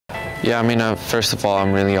Yeah, I mean, first of all,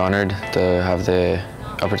 I'm really honored to have the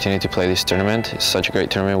opportunity to play this tournament. It's such a great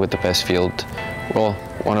tournament with the best field, well,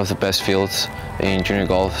 one of the best fields in junior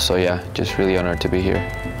golf. So yeah, just really honored to be here.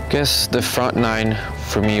 I guess the front nine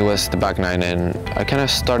for me was the back nine, and I kind of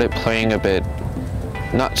started playing a bit,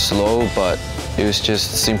 not slow, but it was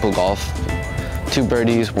just simple golf. 2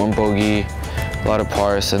 birdies, 1 bogey, a lot of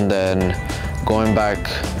pars, and then going back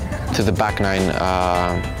to the back nine,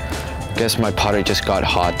 I guess my putter just got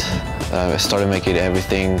hot. I started making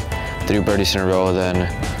everything, 3 birdies in a row, then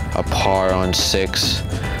a par on 6,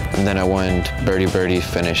 and then I went birdie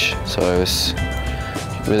finish. So it was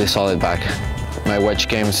really solid back. My wedge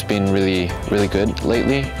game's been really good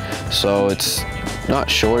lately, so it's not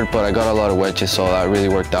short, but I got a lot of wedges, so that really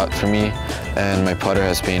worked out for me. And my putter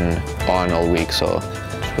has been on all week, so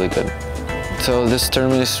it's really good. So this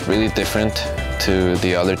tournament is really different to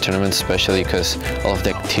the other tournaments, especially because all of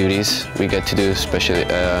the activities we get to do, especially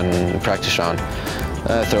in practice round.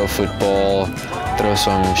 Throw football, throw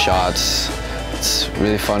some shots. It's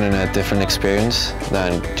really fun and a different experience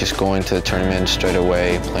than just going to the tournament straight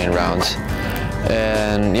away, playing rounds.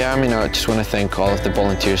 And yeah, I mean, I just want to thank all of the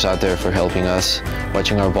volunteers out there for helping us,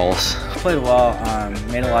 watching our balls. Played well,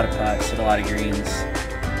 made a lot of putts, hit a lot of greens,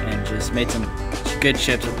 and just made some good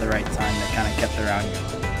chips at the right time that kind of kept the round going,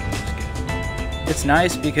 which is good. It's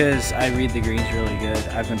nice because I read the greens really good.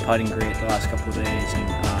 I've been putting great the last couple of days,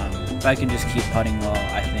 and if I can just keep putting well,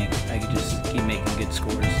 I think I could just keep making good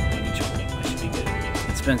scores in each hole. I should be good.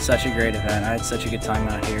 It's been such a great event. I had such a good time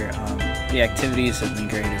out here. The activities have been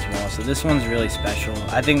great as well, so this one's really special.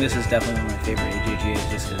 I think this is definitely one of my favorite AJGAs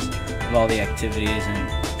just because of all the activities and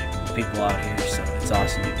the people out here, so it's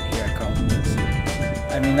awesome here at Carlton Woods.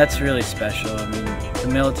 I mean, that's really special. I mean, the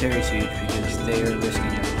military is huge because they are risking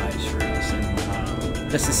their lives for us, and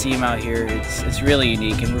just to see them out here, it's really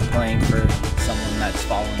unique, and we're playing for someone that's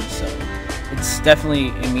fallen, so it's definitely,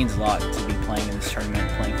 it means a lot to be playing in this tournament,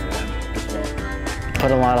 playing for them as well.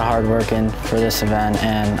 Put a lot of hard work in for this event,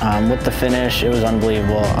 and with the finish, it was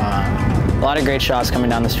unbelievable. A lot of great shots coming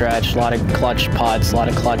down the stretch, a lot of clutch putts, a lot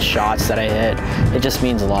of clutch shots that I hit. It just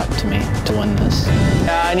means a lot to me to win this.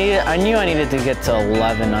 Yeah, I knew I needed to get to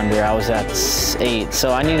 11 under. I was at 8,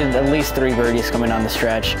 so I needed at least 3 birdies coming down the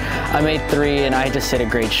stretch. I made 3, and I just hit a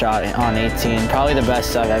great shot on 18, probably the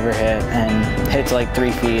best I've ever hit, and hit to like 3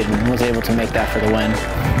 feet and was able to make that for the win.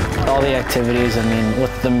 All the activities, I mean,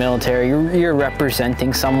 with the military, you're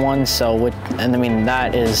representing someone, so and I mean,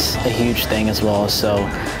 that is a huge thing as well, so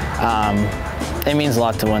it means a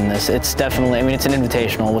lot to win this. It's definitely, I mean, it's an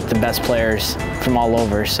invitational with the best players from all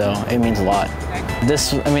over, so it means a lot.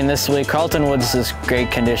 This week, Carlton Woods is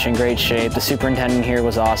great condition, great shape. The superintendent here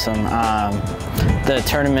was awesome. The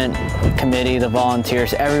tournament committee, the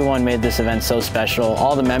volunteers, everyone made this event so special.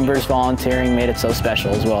 All the members volunteering made it so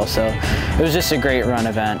special as well, so it was just a great run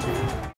event.